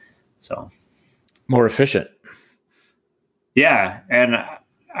assembled. So. More efficient. Yeah. And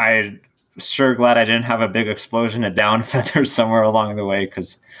I'm sure glad I didn't have a big explosion of down feathers somewhere along the way.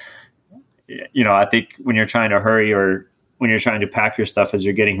 Because, I think when you're trying to hurry or when you're trying to pack your stuff as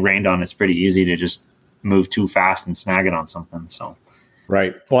you're getting rained on, it's pretty easy to just move too fast and snag it on something. So.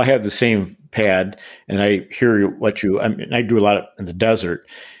 Right. Well, I have the same pad, and I hear I do a lot in the desert.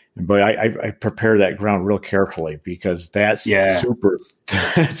 But I prepare that ground real carefully, because that's super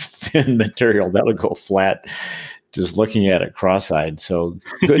thin material that'll go flat just looking at it cross-eyed. So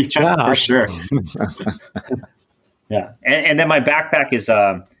good job. For sure. Yeah. And then my backpack is,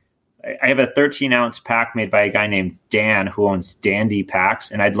 I have a 13-ounce pack made by a guy named Dan who owns Dandy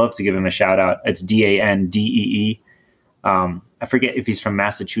Packs, and I'd love to give him a shout out. It's DANDEE. I forget if he's from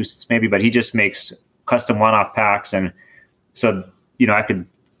Massachusetts maybe, but he just makes custom one-off packs. And so, I could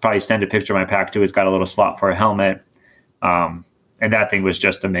probably send a picture of my pack too. It's got a little slot for a helmet. And that thing was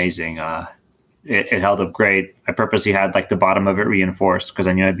just amazing. It held up great. I purposely had like the bottom of it reinforced, because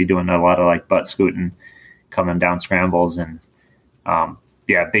I knew I'd be doing a lot of like butt scooting coming down scrambles. And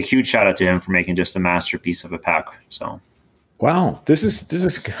big, huge shout out to him for making just a masterpiece of a pack. So. Wow. This is,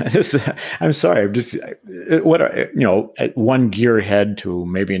 I'm sorry. I'm just, at one gearhead to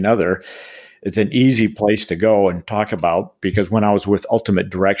maybe another, it's an easy place to go and talk about, because when I was with Ultimate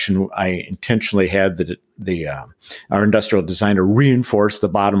Direction, I intentionally had our industrial designer reinforce the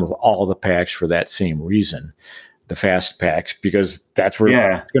bottom of all the packs for that same reason, the fast packs, because that's where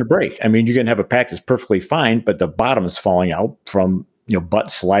it's going to break. I mean, you can have a pack that's perfectly fine, but the bottom is falling out from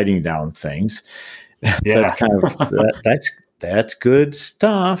butt sliding down things. Yeah. That's kind of that's good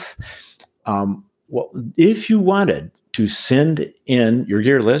stuff. Well, if you wanted to send in your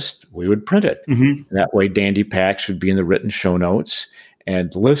gear list, we would print it. Mm-hmm. That way, Dandy Packs would be in the written show notes.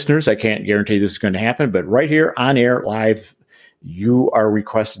 And listeners, I can't guarantee this is going to happen, but right here on air live, you are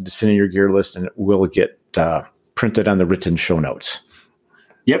requested to send in your gear list, and it will get printed on the written show notes.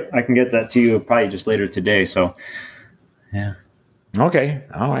 Yep, I can get that to you probably just later today. So, yeah. Okay.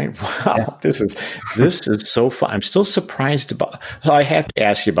 All right. Wow. This is so fun. I'm still surprised about. So I have to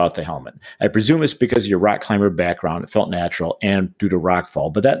ask you about the helmet. I presume it's because of your rock climber background. It felt natural and due to rock fall,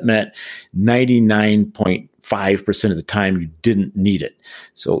 but that meant 99.5% of the time you didn't need it.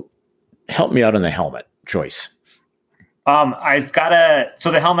 So help me out on the helmet choice. So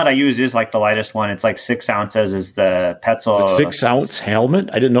the helmet I use is like the lightest one. It's like 6 ounces is the The Petzl. 6 ounce helmet.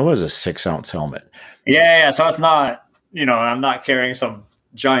 I didn't know it was a 6 ounce helmet. Yeah. So it's not, I'm not carrying some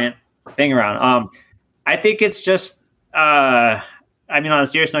giant thing around. I think it's just, on a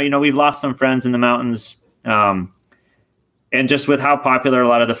serious note, we've lost some friends in the mountains. And just with how popular a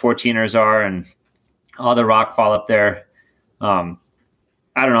lot of the 14ers are and all the rock fall up there, I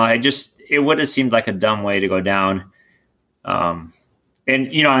don't know. It would have seemed like a dumb way to go down. And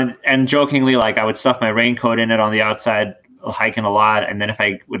jokingly, like I would stuff my raincoat in it on the outside, hiking a lot. And then if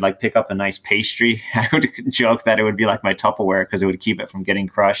I would like pick up a nice pastry, I would joke that it would be like my Tupperware because it would keep it from getting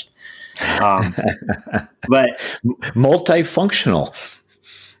crushed. But multifunctional.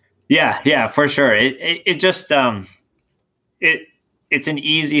 Yeah, for sure. It just, it's an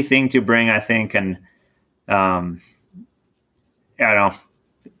easy thing to bring, I think. And, I don't know,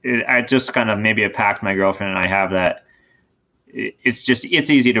 I just kind of, maybe it packed my girlfriend and I have that. It's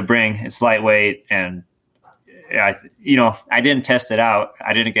easy to bring. It's lightweight. And I didn't test it out.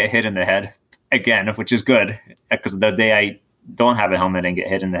 I didn't get hit in the head again, which is good because the day I don't have a helmet and get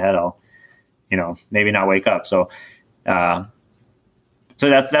hit in the head, I'll, maybe not wake up. So that's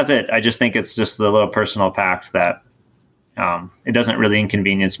it. I just think it's just the little personal pact that, it doesn't really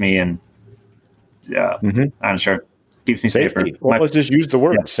inconvenience me. And I'm sure keeps me safer. Well, let's just use the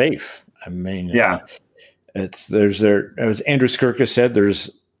word safe. I mean, as Andrew Skirka said,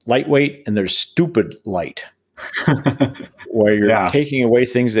 there's lightweight and there's stupid light, where you're taking away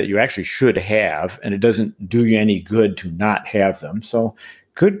things that you actually should have, and it doesn't do you any good to not have them. So,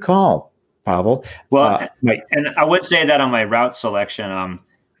 good call, Pavel. Well, and I would say that on my route selection,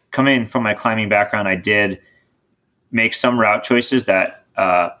 coming from my climbing background, I did make some route choices that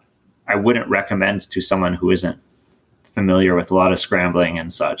I wouldn't recommend to someone who isn't familiar with a lot of scrambling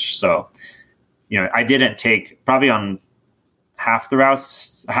and such. So, I didn't take probably on half the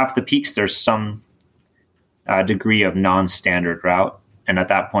routes, half the peaks, there's some degree of non-standard route. And at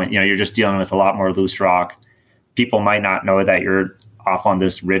that point, you're just dealing with a lot more loose rock. People might not know that you're off on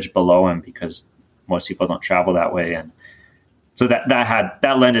this ridge below them because most people don't travel that way. And so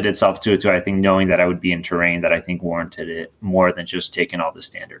that lended itself to I think, knowing that I would be in terrain that I think warranted it more than just taking all the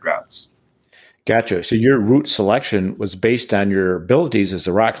standard routes. Gotcha. So your route selection was based on your abilities as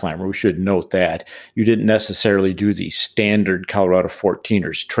a rock climber. We should note that you didn't necessarily do the standard Colorado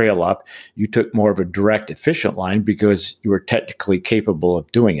 14ers trail up. You took more of a direct, efficient line because you were technically capable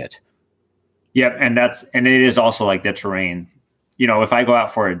of doing it. Yep. And it is also like the terrain. If I go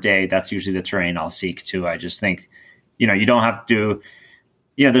out for a day, that's usually the terrain I'll seek too. I just think, you don't have to,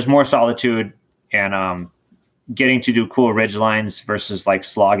 there's more solitude, and getting to do cool ridge lines versus like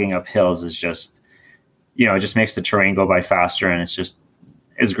slogging up hills is just, it just makes the terrain go by faster, and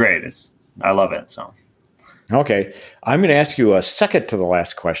it's great. I love it. So. Okay. I'm going to ask you a second to the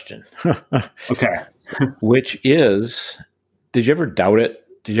last question. Okay. Which is, did you ever doubt it?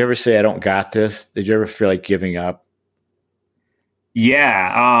 Did you ever say, I don't got this? Did you ever feel like giving up?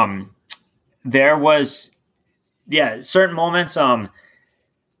 Yeah. There was, certain moments.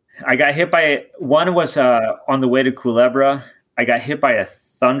 I got hit by one was on the way to Culebra. I got hit by a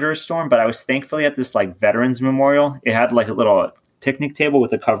thunderstorm, but I was thankfully at this like veterans memorial. It had like a little picnic table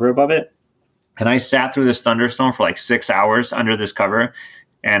with a cover above it. And I sat through this thunderstorm for like 6 hours under this cover.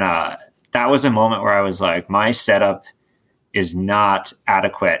 And that was a moment where I was like, my setup is not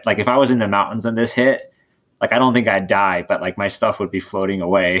adequate. Like if I was in the mountains and this hit, like I don't think I'd die, but like my stuff would be floating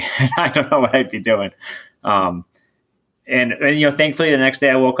away. And I don't know what I'd be doing. And thankfully the next day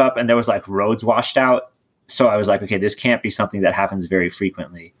I woke up and there was like roads washed out. So I was like, okay, this can't be something that happens very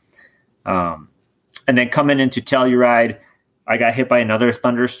frequently. And then coming into Telluride, I got hit by another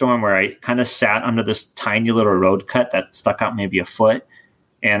thunderstorm where I kind of sat under this tiny little road cut that stuck out maybe a foot.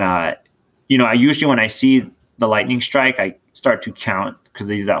 And, I usually, when I see the lightning strike, I start to count because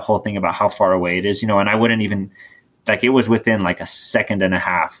they do that whole thing about how far away it is, and I wouldn't even, like, it was within like a second and a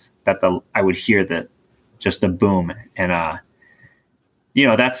half that I would hear the boom. And,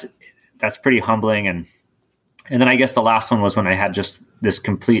 that's pretty humbling. And then I guess the last one was when I had just this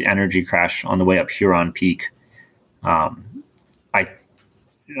complete energy crash on the way up Huron Peak. I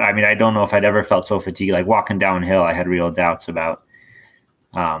don't know if I'd ever felt so fatigued. Like walking downhill, I had real doubts about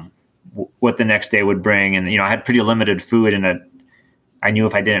what the next day would bring. And, I had pretty limited food, and I knew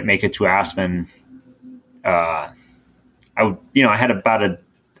if I didn't make it to Aspen, I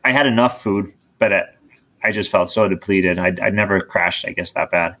I had enough food, but I just felt so depleted. I never crashed, I guess,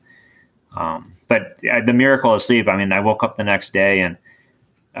 that bad. But the miracle of sleep, I mean, I woke up the next day and,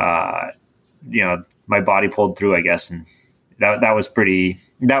 my body pulled through, I guess. And that was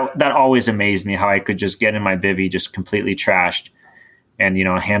that always amazed me, how I could just get in my bivy, just completely trashed. And,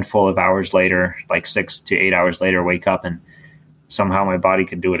 a handful of hours later, like 6 to 8 hours later, wake up and somehow my body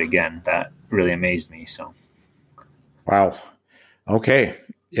could do it again. That really amazed me. So. Wow. Okay.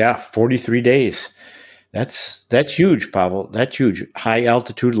 Yeah. 43 days. That's huge, Pavel. That's huge. High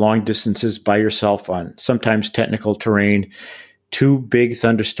altitude, long distances by yourself on sometimes technical terrain, 2 big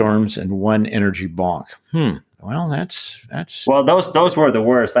thunderstorms and 1 energy bonk. Well, that's. Well, those were the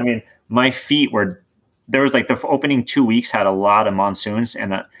worst. I mean, my feet there was like the opening 2 weeks had a lot of monsoons,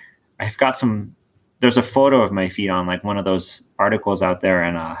 and I've got there's a photo of my feet on like one of those articles out there.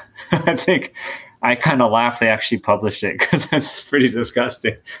 And I think I kind of laughed. They actually published it because that's pretty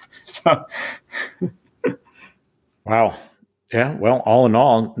disgusting. So. Wow. Yeah. Well, all in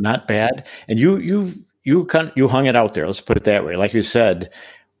all, not bad. And you hung it out there. Let's put it that way. Like you said,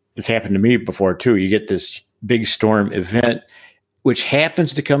 it's happened to me before too. You get this big storm event, which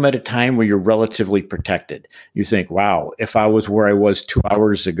happens to come at a time where you're relatively protected. You think, wow, if I was where I was 2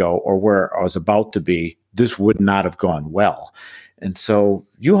 hours ago or where I was about to be, this would not have gone well. And so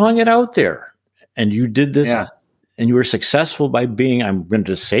you hung it out there and you did this. Yeah. And you were successful by being, I'm going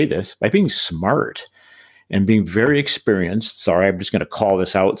to say this, by being smart and being very experienced. Sorry, I'm just going to call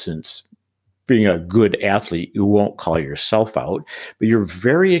this out, since being a good athlete, you won't call yourself out, but you're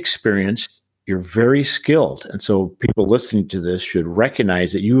very experienced, you're very skilled. And so people listening to this should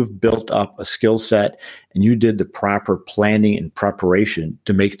recognize that you've built up a skill set and you did the proper planning and preparation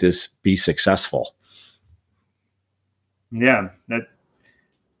to make this be successful. Yeah.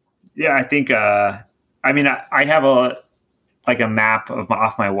 I think, I have a map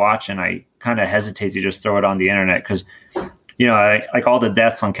off my watch, and I kind of hesitate to just throw it on the internet because, like all the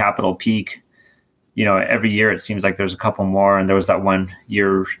deaths on Capitol Peak, every year it seems like there's a couple more. And there was that one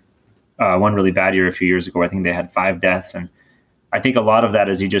year, one really bad year a few years ago. I think they had 5 deaths. And I think a lot of that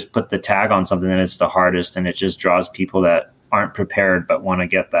is you just put the tag on something and it's the hardest, and it just draws people that aren't prepared but want to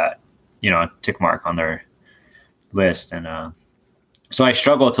get that, tick mark on their list. And so I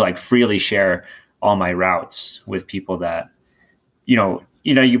struggle to like freely share all my routes with people that,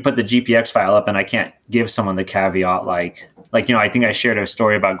 you put the GPX file up and I can't give someone the caveat like, I think I shared a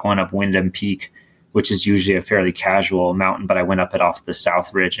story about going up Windham Peak, which is usually a fairly casual mountain, but I went up it off the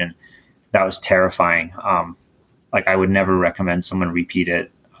South Ridge, and that was terrifying. I would never recommend someone repeat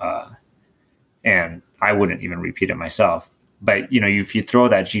it. And I wouldn't even repeat it myself. But, if you throw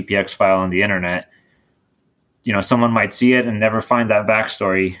that GPX file on the internet, someone might see it and never find that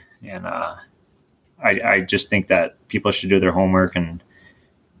backstory. And I just think that people should do their homework and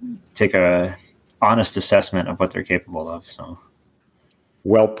take a honest assessment of what they're capable of. So,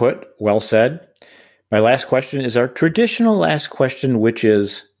 well put, well said. My last question is our traditional last question, which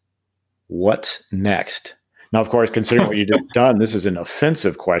is, what's next? Now, of course, considering what you've done, this is an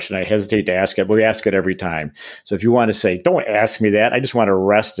offensive question. I hesitate to ask it, but we ask it every time. So if you want to say, don't ask me that, I just want to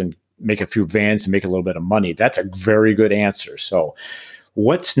rest and make a few vans and make a little bit of money, that's a very good answer. So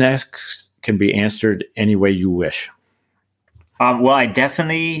what's next can be answered any way you wish. Well, I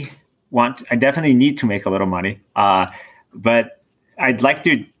definitely need to make a little money. But I'd like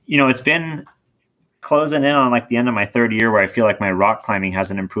to, it's been closing in on like the end of my 3rd year where I feel like my rock climbing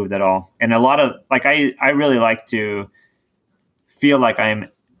hasn't improved at all. And a lot of I really like to feel like I'm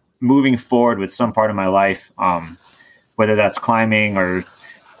moving forward with some part of my life, whether that's climbing or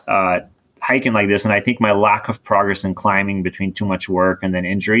hiking like this. And I think my lack of progress in climbing between too much work and then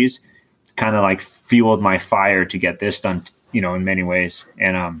injuries kind of like fueled my fire to get this done, in many ways.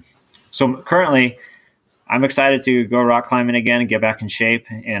 And so currently I'm excited to go rock climbing again and get back in shape.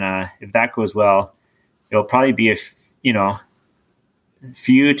 And if that goes well, it'll probably be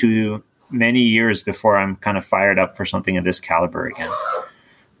few to many years before I'm kind of fired up for something of this caliber again.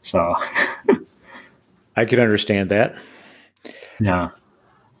 So I can understand that. Yeah.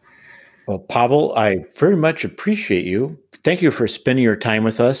 Well, Pavel, I very much appreciate you. Thank you for spending your time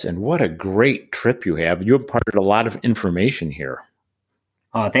with us, and what a great trip you have. You imparted a lot of information here.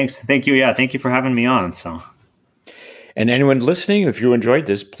 Thanks. Thank you. Yeah. Thank you for having me on. So. And anyone listening, if you enjoyed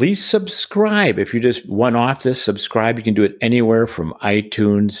this, please subscribe. If you just went off this, subscribe. You can do it anywhere from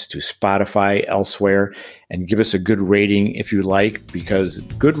iTunes to Spotify, elsewhere, and give us a good rating if you like, because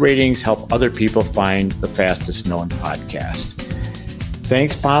good ratings help other people find the fastest known podcast.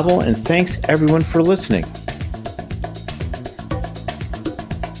 Thanks, Pavel, and thanks everyone for listening.